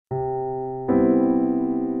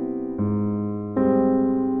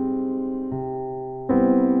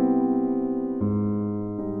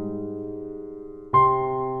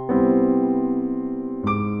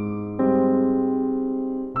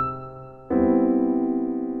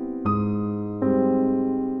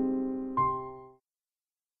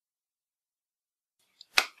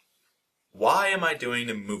am I doing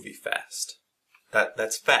a movie fast?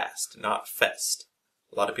 That's fast, not fest.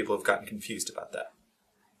 A lot of people have gotten confused about that.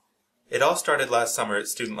 It all started last summer at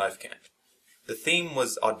Student Life Camp. The theme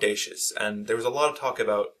was audacious, and there was a lot of talk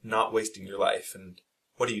about not wasting your life and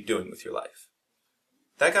what are you doing with your life.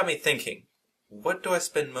 That got me thinking, what do I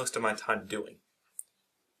spend most of my time doing?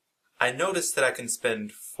 I noticed that I can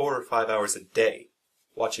spend 4 or 5 hours a day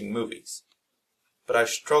watching movies, but I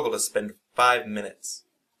struggle to spend 5 minutes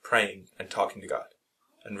praying and talking to God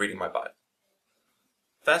and reading my Bible.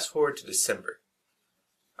 Fast forward to December.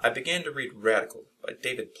 I began to read Radical by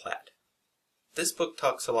David Platt. This book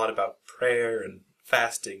talks a lot about prayer and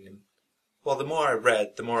fasting, and, well, the more I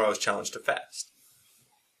read, the more I was challenged to fast.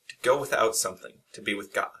 To go without something, to be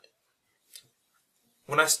with God.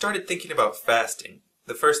 When I started thinking about fasting,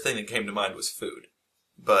 the first thing that came to mind was food.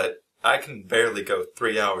 But I can barely go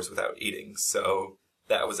 3 hours without eating, so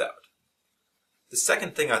that was out. The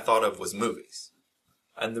second thing I thought of was movies.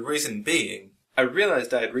 And the reason being, I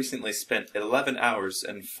realized I had recently spent 11 hours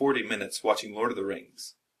and 40 minutes watching Lord of the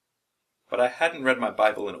Rings. But I hadn't read my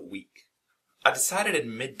Bible in a week. I decided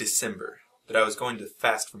in mid-December that I was going to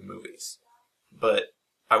fast from movies. But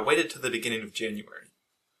I waited till the beginning of January.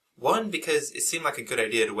 One, because it seemed like a good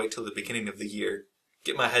idea to wait till the beginning of the year,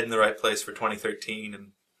 get my head in the right place for 2013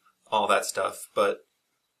 and all that stuff. But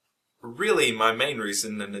really my main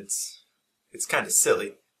reason, and it's kind of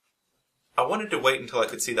silly, I wanted to wait until I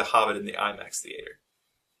could see The Hobbit in the IMAX theater.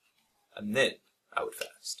 And then I would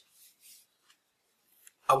fast.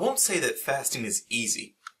 I won't say that fasting is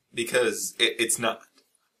easy, because it's not.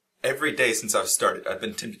 Every day since I've started, I've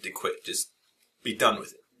been tempted to quit, just be done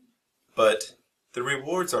with it. But the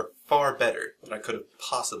rewards are far better than I could have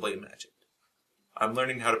possibly imagined. I'm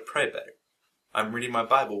learning how to pray better. I'm reading my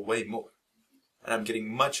Bible way more. And I'm getting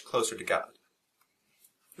much closer to God.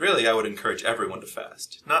 Really, I would encourage everyone to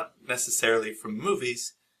fast. Not necessarily from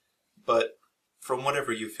movies, but from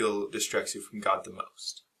whatever you feel distracts you from God the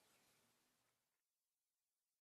most.